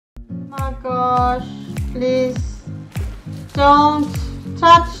My gosh, please don't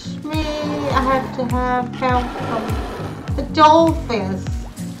touch me. I have to have help from the dolphins.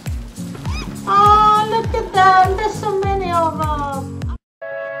 Oh, look at them. There's so many of them.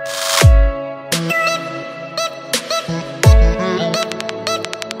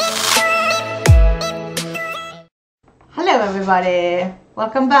 Hello everybody.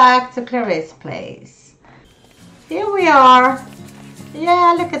 Welcome back to ClarissePlays. Here we are.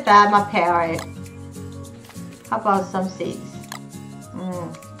 Yeah, look at that, my parrot. How about some seeds?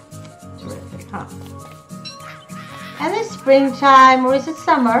 Terrific, huh? And it's springtime, or is it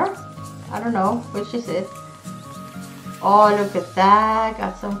summer? I don't know, which is it? Oh, look at that.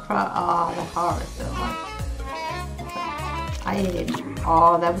 Got some oh, the harvested one. I ate it.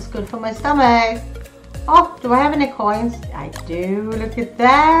 Oh, that was good for my stomach. Oh, do I have any coins? I do. Look at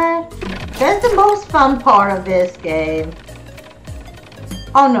that. That's the most fun part of this game.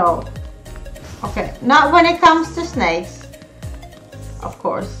 Oh no. Okay, not when it comes to snakes. Of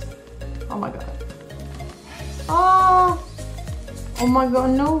course. Oh my god. Oh. Oh my god,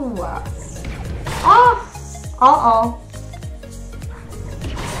 no. Oh. Uh-oh.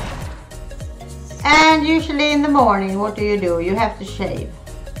 And usually in the morning, what do? You have to shave.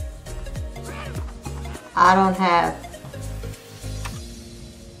 I don't have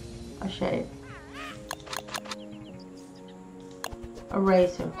a shave. A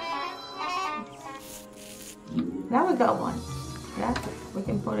razor. Now we got one. Yeah, we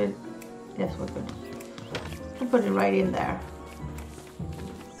can put it. Yes, we could. We can put it right in there.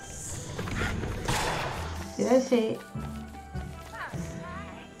 Did I see?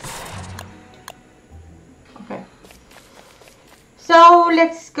 Okay. So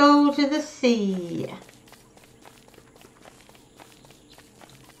let's go to the sea.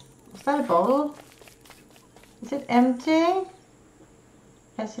 Was that a bottle? Is it empty?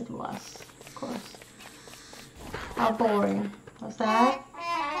 Yes, it was, of course. How boring was that?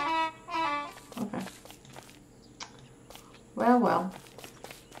 Okay. Well, well.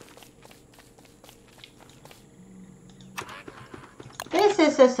 This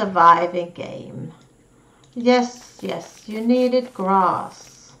is a surviving game. Yes, yes, you needed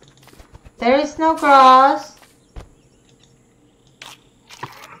grass. There is no grass.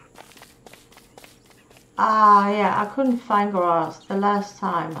 Ah, yeah, I couldn't find grass the last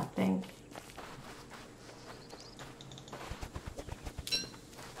time, I think.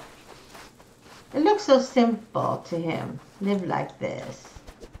 It looks so simple to him, live like this.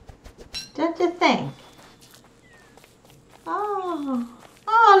 Don't you think? Oh,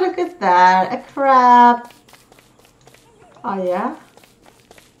 oh, look at that, a crab. Oh, yeah?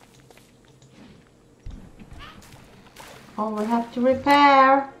 Oh, we have to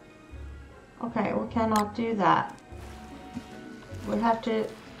repair. Okay, we cannot do that. We have to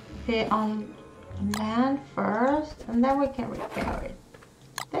be on land first, and then we can repair it.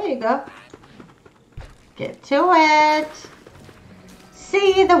 There you go. Get to it.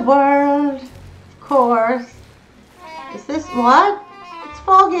 See the world, of course. Is this what? It's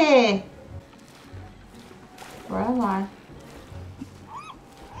foggy. Where am I?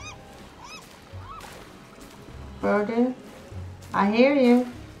 Birdie, I hear you.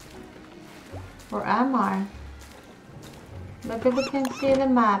 Where am I? Maybe we can see the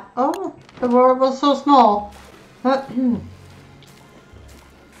map. Oh, the world was so small. Will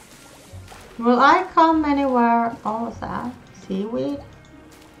I come anywhere? Oh, what's that? Seaweed?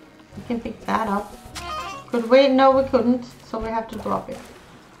 We can pick that up. Could we? No, we couldn't. So we have to drop it.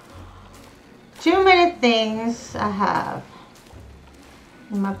 Too many things I have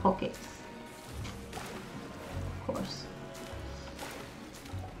in my pockets. Of course.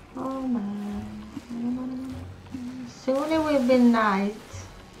 Oh man. Soon it will be night.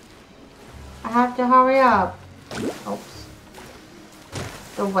 I have to hurry up. Oops.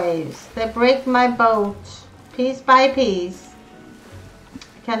 The waves. They break my boat. Piece by piece. I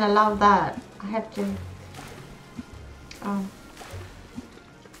can't allow that. I have to... Oh.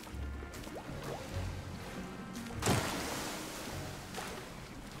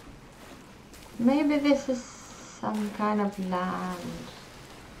 Maybe this is some kind of land.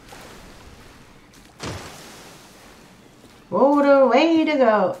 What a way to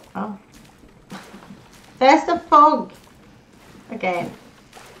go. Oh. There's the fog. Again.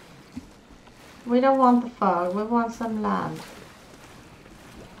 We don't want the fog. We want some land.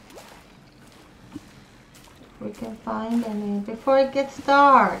 We can find any before it gets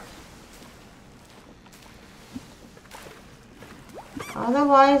dark.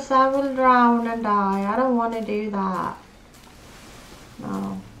 Otherwise I will drown and die. I don't want to do that.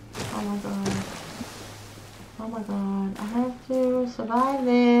 No. Oh my god. Oh my god, I have to survive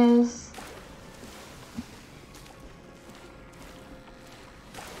this.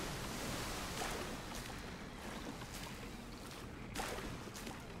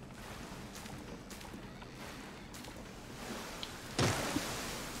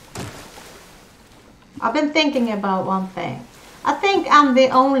 I've been thinking about one thing. I think I'm the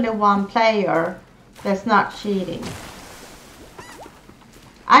only one player that's not cheating.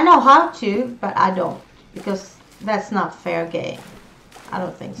 I know how to, but I don't, because that's not fair game. I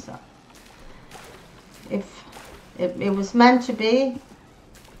don't think so. If it was meant to be,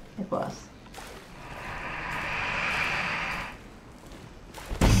 it was.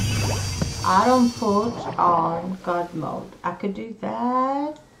 I don't put on God mode. I could do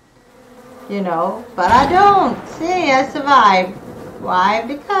that, you know, but I don't. See, I survived. Why?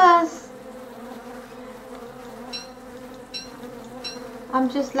 Because I'm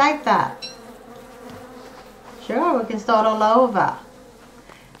just like that. Sure, we can start all over.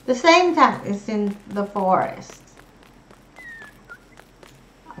 The same time is in the forest.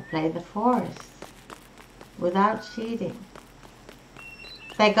 I play the forest without cheating.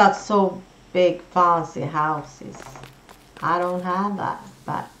 They got so big fancy houses. I don't have that,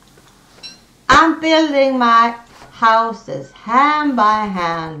 but I'm building my houses hand by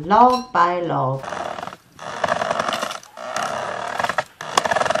hand, log by log.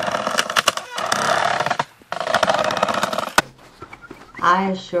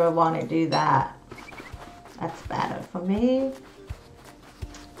 I sure want to do that. That's better for me.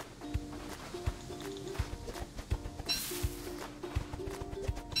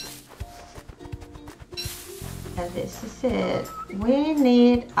 And this is it. We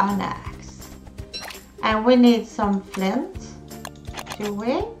need an axe. And we need some flint. Do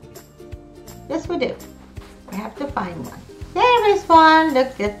we? Yes, we do. We have to find one. There is one.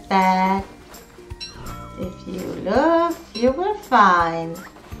 Look at that. If you look, you will find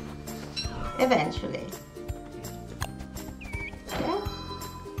eventually. Yeah.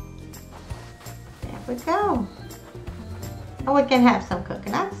 There we go. And we can have some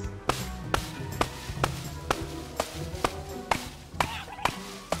coconuts.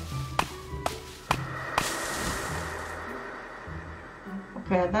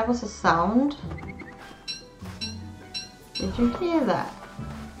 Okay, that was a sound. Did you hear that?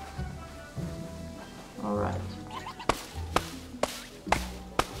 Alright.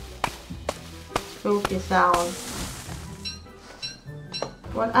 Spooky sound.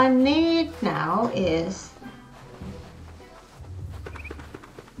 What I need now is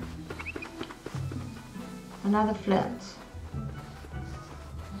another flint.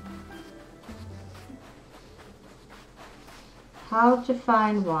 How to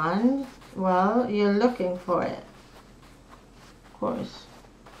find one? Well, you're looking for it. Of course.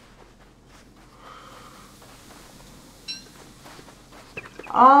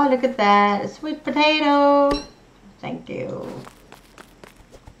 Oh, look at that. A sweet potato. Thank you.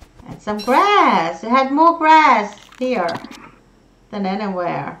 And some grass. It had more grass here than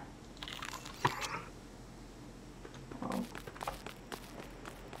anywhere. Oh.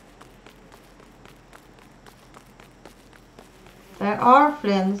 There are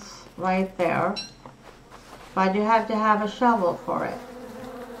flints right there, but you have to have a shovel for it.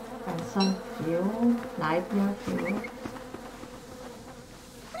 And some fuel, nightmare fuel.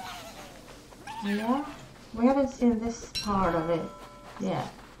 Yeah, we haven't seen this part of it yet.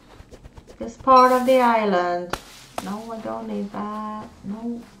 This part of the island. No, I don't need that.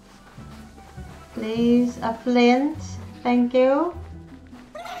 No. Please, a flint. Thank you.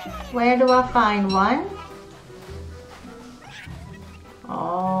 Where do I find one?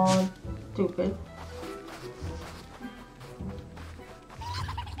 Oh, stupid.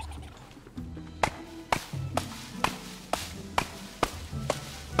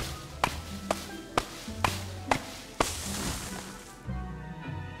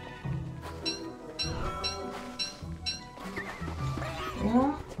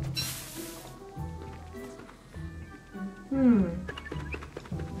 Yeah.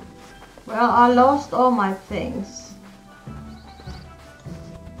 Well, I lost all my things.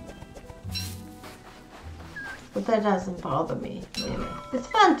 But that doesn't bother me, really. It's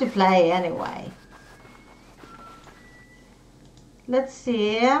fun to play anyway. Let's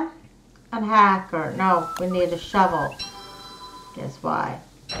see. An hacker. No, we need a shovel. Guess why?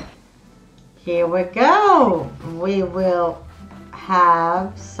 Here we go. We will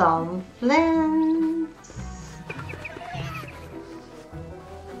have some flints.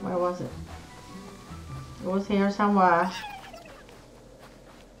 Where was it? It was here somewhere.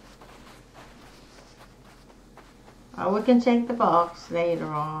 Oh, we can check the box later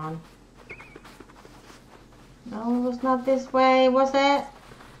on. No, it was not this way, was it?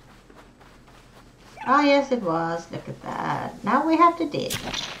 Oh, yes, it was. Look at that. Now we have to dig.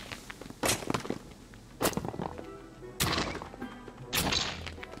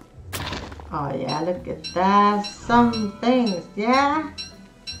 Oh, yeah, look at that. Some things, yeah.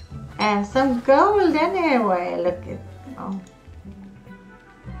 And some gold anyway. Look at... Oh.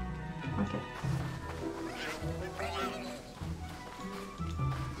 Okay.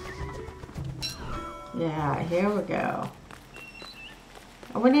 Yeah, here we go.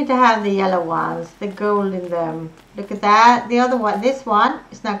 We need to have the yellow ones, the gold in them. Look at that. The other one, this one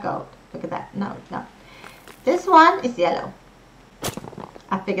is not gold. Look at that. No, no. This one is yellow.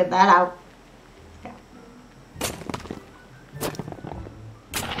 I figured that out. Yeah.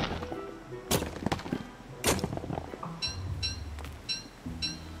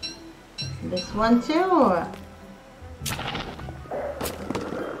 This one too.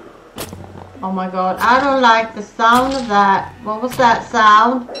 Oh my god, I don't like the sound of that. What was that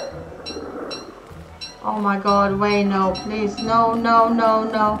sound? Oh my god, wait, no, please. No, no, no,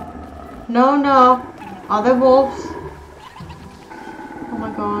 no. No, no. Other wolves. Oh my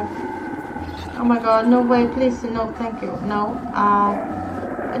god. Oh my god, no way, please. No, thank you. No.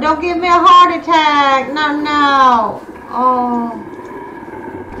 Don't give me a heart attack. No, no. Oh.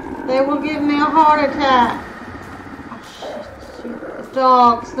 They will give me a heart attack. Oh, shit. The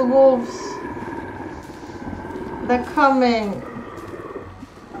dogs, the wolves. They're coming.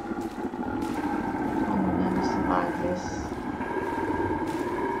 I'll never survive this.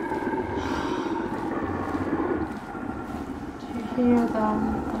 Do you hear them?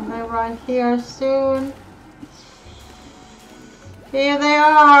 Are they right here soon? Here they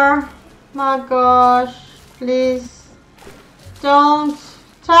are. My gosh. Please. Don't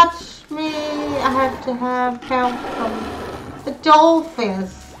touch me. I have to have help from the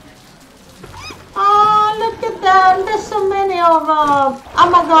dolphins. Oh, look at them. There's so many of them. Oh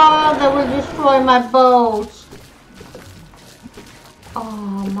my god, they will destroy my boat.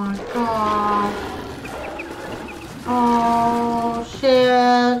 Oh my god. Oh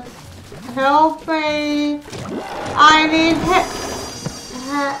shit. Help me. I need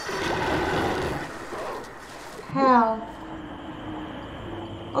help.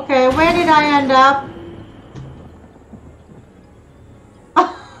 Okay, where did I end up?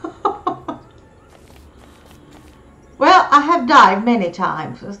 Well, I have died many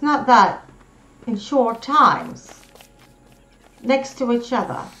times. It's not that in short times. Next to each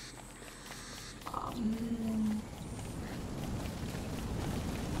other.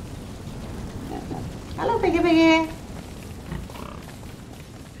 Hello, Piggy Piggy.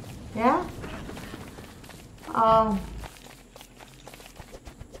 Yeah?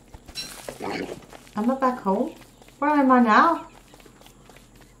 Am I back home? Where am I now?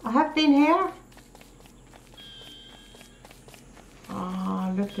 I have been here.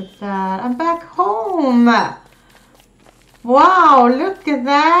 Oh, look at that. I'm back home. Wow, look at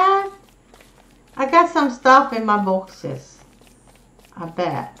that. I got some stuff in my boxes. I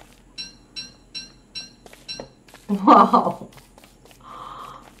bet. Wow.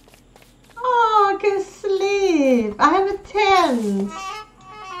 Oh, I can sleep. I have a tent.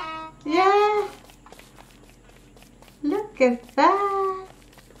 Yeah. Look at that.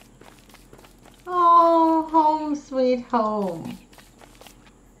 Oh, home sweet home.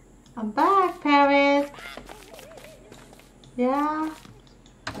 I'm back, parrot. Yeah.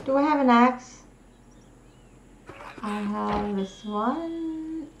 Do I have an axe? I have this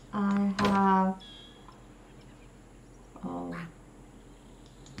one. I have... Oh.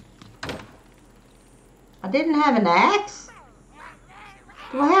 I didn't have an axe.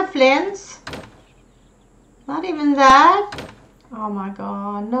 Do I have flints? Not even that. Oh my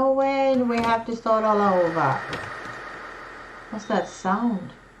god. No way. We have to start all over. What's that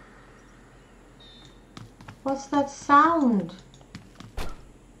sound? What's that sound?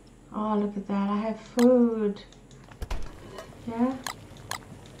 Oh, look at that. I have food. Yeah.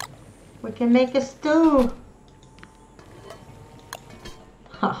 We can make a stew.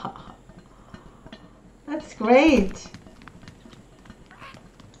 That's great.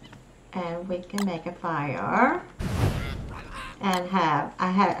 And we can make a fire. And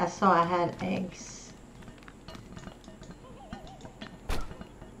I saw I had eggs.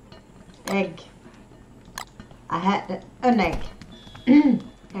 Egg. I had an egg.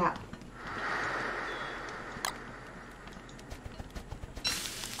 Yeah.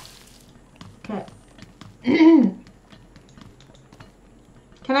 Okay.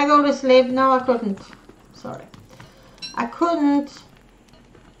 Can I go to sleep? No, I couldn't. Sorry. I couldn't.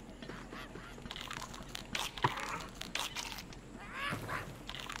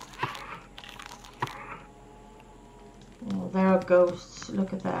 ghosts.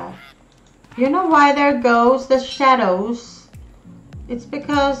 Look at that. You know why they're ghosts? The shadows. It's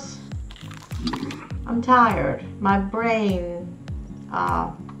because I'm tired. My brain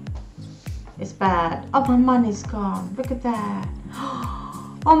is bad. Oh, my money's gone. Look at that.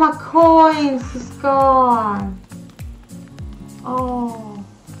 Oh, my coins is gone. Oh,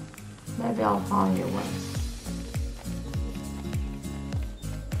 maybe I'll find you one.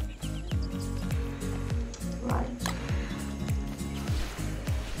 Right.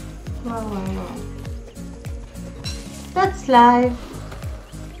 Well. That's life.